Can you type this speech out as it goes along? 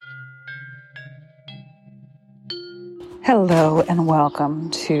Hello and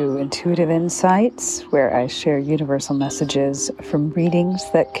welcome to Intuitive Insights, where I share universal messages from readings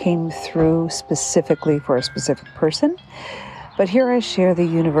that came through specifically for a specific person. But here I share the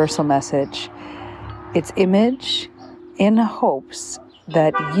universal message, its image, in hopes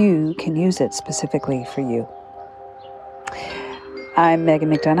that you can use it specifically for you. I'm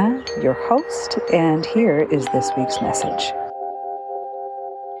Megan McDonough, your host, and here is this week's message.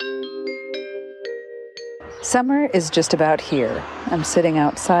 Summer is just about here. I'm sitting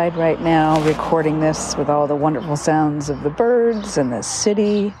outside right now recording this with all the wonderful sounds of the birds and the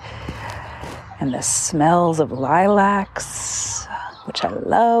city and the smells of lilacs, which I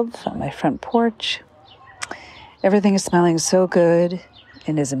love, on my front porch. Everything is smelling so good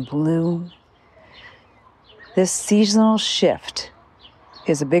and is in bloom. This seasonal shift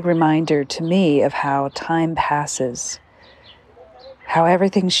is a big reminder to me of how time passes, how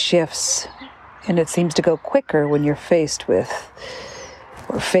everything shifts. And it seems to go quicker when you're faced with,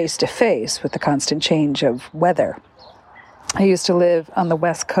 or face to face with, the constant change of weather. I used to live on the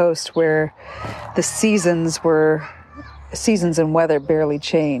West Coast where the seasons and weather barely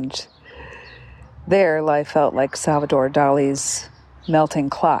changed. There, life felt like Salvador Dali's melting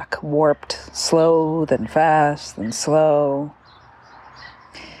clock, warped, slow, then fast, then slow.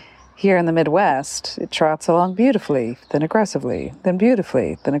 Here in the Midwest, it trots along beautifully, then aggressively, then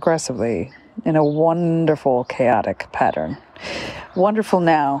beautifully, then aggressively, in a wonderful, chaotic pattern. Wonderful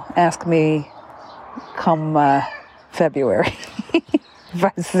now. Ask me come February if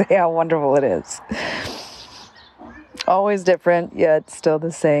I say how wonderful it is. Always different, yet still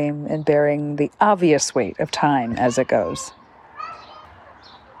the same, and bearing the obvious weight of time as it goes.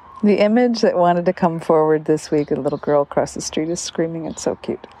 The image that wanted to come forward this week, a little girl across the street is screaming, it's so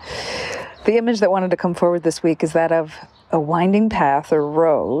cute. The image that wanted to come forward this week is that of a winding path or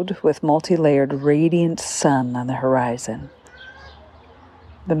road with multi-layered radiant sun on the horizon.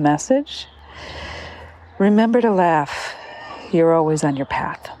 The message? Remember to laugh. You're always on your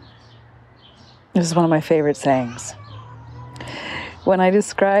path. This is one of my favorite sayings. When I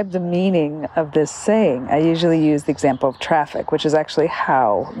describe the meaning of this saying, I usually use the example of traffic, which is actually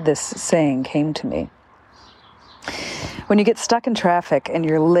how this saying came to me. When you get stuck in traffic and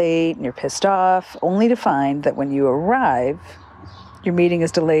you're late and you're pissed off, only to find that when you arrive, your meeting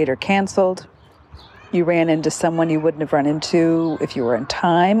is delayed or canceled, you ran into someone you wouldn't have run into if you were in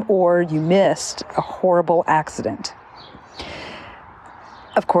time, or you missed a horrible accident.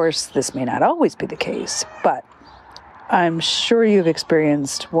 Of course, this may not always be the case, but I'm sure you've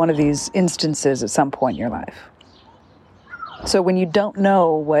experienced one of these instances at some point in your life. So when you don't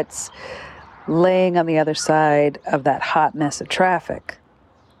know what's laying on the other side of that hot mess of traffic,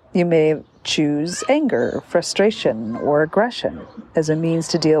 you may choose anger, frustration, or aggression as a means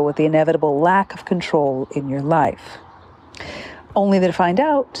to deal with the inevitable lack of control in your life, only to find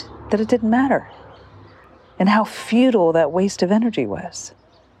out that it didn't matter and how futile that waste of energy was.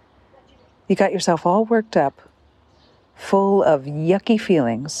 You got yourself all worked up, full of yucky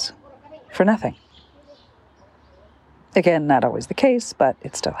feelings for nothing. Again, not always the case, but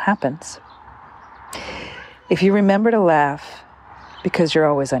it still happens. If you remember to laugh because you're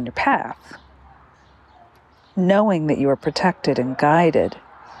always on your path, knowing that you are protected and guided,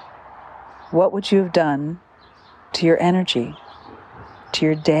 what would you have done to your energy, to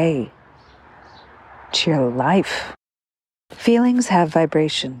your day, to your life? Feelings have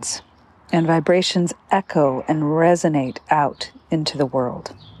vibrations, and vibrations echo and resonate out into the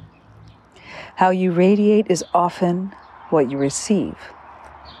world. How you radiate is often what you receive.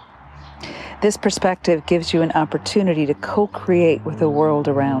 This perspective gives you an opportunity to co-create with the world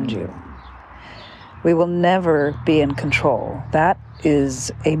around you. We will never be in control. That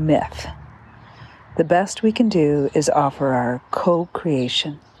is a myth. The best we can do is offer our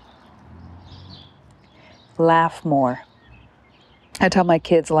co-creation. Laugh more. I tell my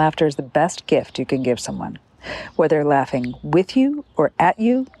kids laughter is the best gift you can give someone. Whether laughing with you or at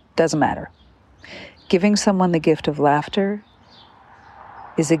you, doesn't matter. Giving someone the gift of laughter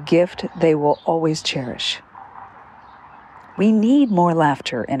is a gift they will always cherish. We need more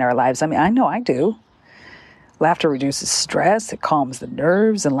laughter in our lives. I mean, I know I do. Laughter reduces stress, it calms the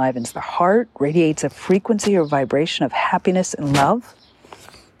nerves, enlivens the heart, radiates a frequency or vibration of happiness and love.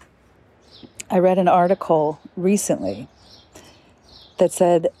 I read an article recently that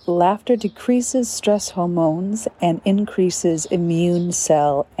said laughter decreases stress hormones and increases immune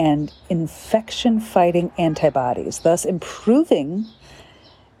cell and infection-fighting antibodies, thus improving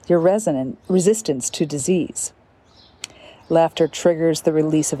your resistance to disease. Laughter triggers the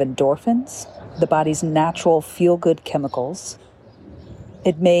release of endorphins, the body's natural feel-good chemicals.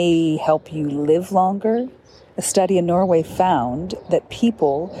 It may help you live longer. A study in Norway found that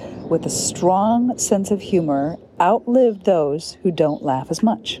people with a strong sense of humor outlived those who don't laugh as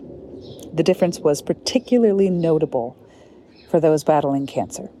much. The difference was particularly notable for those battling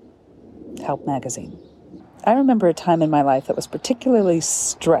cancer. Help Magazine. I remember a time in my life that was particularly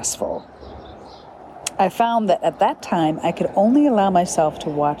stressful. I found that at that time, I could only allow myself to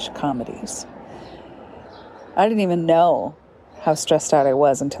watch comedies. I didn't even know how stressed out I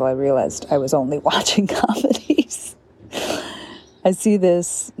was until I realized I was only watching comedies. I see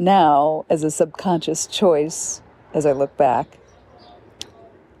this now as a subconscious choice as I look back,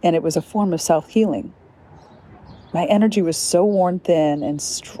 and it was a form of self-healing. My energy was so worn thin and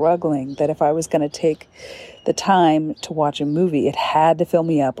struggling that if I was going to take the time to watch a movie, it had to fill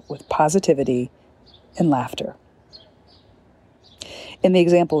me up with positivity and laughter. In the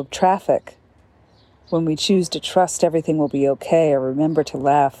example of traffic, when we choose to trust everything will be okay, or remember to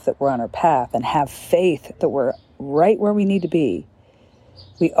laugh that we're on our path and have faith that we're right where we need to be,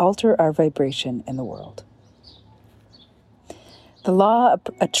 we alter our vibration in the world. The law of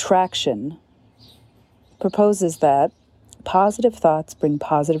attraction proposes that positive thoughts bring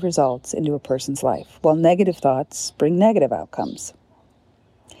positive results into a person's life, while negative thoughts bring negative outcomes.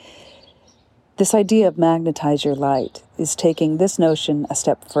 This idea of magnetize your light is taking this notion a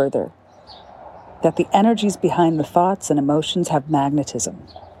step further, that the energies behind the thoughts and emotions have magnetism.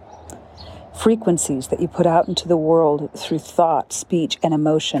 Frequencies that you put out into the world through thought, speech, and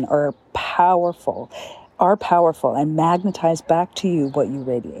emotion are powerful and magnetize back to you what you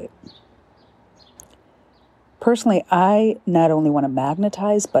radiate. Personally, I not only want to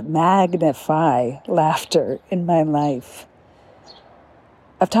magnetize, but magnify laughter in my life.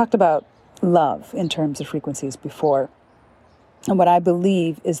 I've talked about love in terms of frequencies before. And what I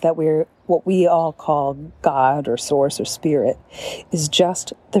believe is that what we all call God or source or spirit is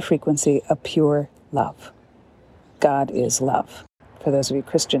just the frequency of pure love. God is love, for those of you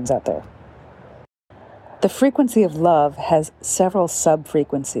Christians out there. The frequency of love has several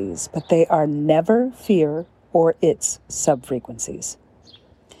sub-frequencies, but they are never fear or its sub-frequencies.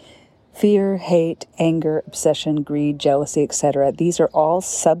 Fear, hate, anger, obsession, greed, jealousy, etc. These are all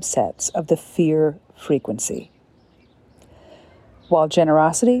subsets of the fear frequency. While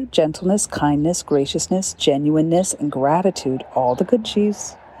generosity, gentleness, kindness, graciousness, genuineness, and gratitude, all the good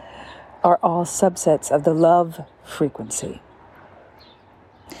cheese, are all subsets of the love frequency.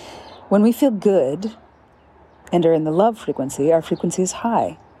 When we feel good and are in the love frequency, our frequency is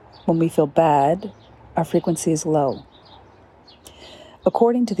high. When we feel bad, our frequency is low.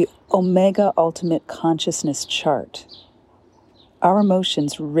 According to the Omega Ultimate Consciousness chart, our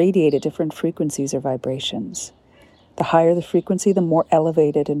emotions radiate at different frequencies or vibrations. The higher the frequency, the more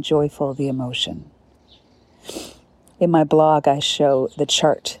elevated and joyful the emotion. In my blog, I show the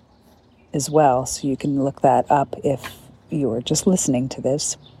chart as well, so you can look that up if you are just listening to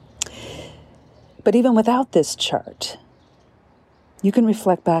this. But even without this chart, you can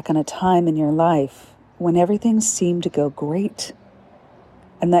reflect back on a time in your life when everything seemed to go great,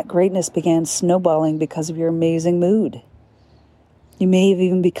 and that greatness began snowballing because of your amazing mood. You may have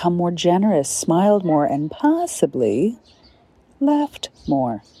even become more generous, smiled more, and possibly laughed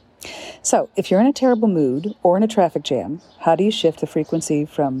more. So, if you're in a terrible mood or in a traffic jam, how do you shift the frequency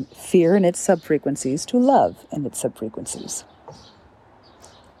from fear and its sub-frequencies to love and its sub-frequencies?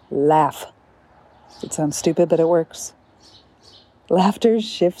 Laugh. It sounds stupid, but it works. Laughter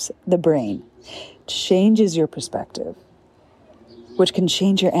shifts the brain, changes your perspective, which can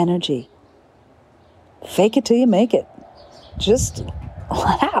change your energy. Fake it till you make it. Just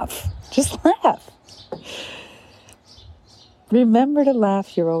laugh. Just laugh. Remember to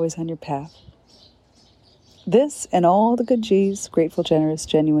laugh. You're always on your path. This and all the good G's, grateful, generous,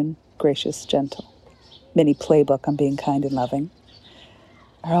 genuine, gracious, gentle, mini playbook on being kind and loving,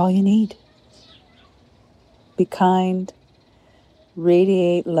 are all you need. Be kind,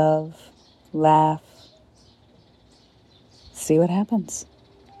 radiate love, laugh, see what happens.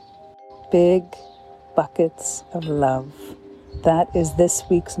 Big buckets of love. That is this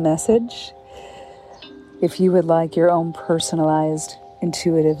week's message. If you would like your own personalized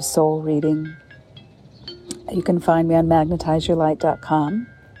intuitive soul reading, you can find me on magnetizeyourlight.com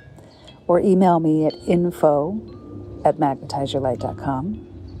or email me at info@magnetizeyourlight.com.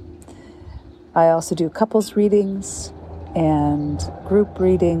 I also do couples readings and group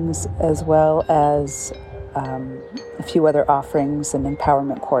readings, as well as a few other offerings and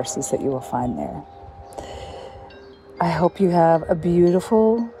empowerment courses that you will find there. I hope you have a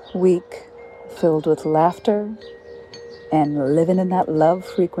beautiful week filled with laughter and living in that love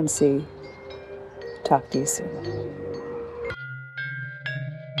frequency. Talk to you soon.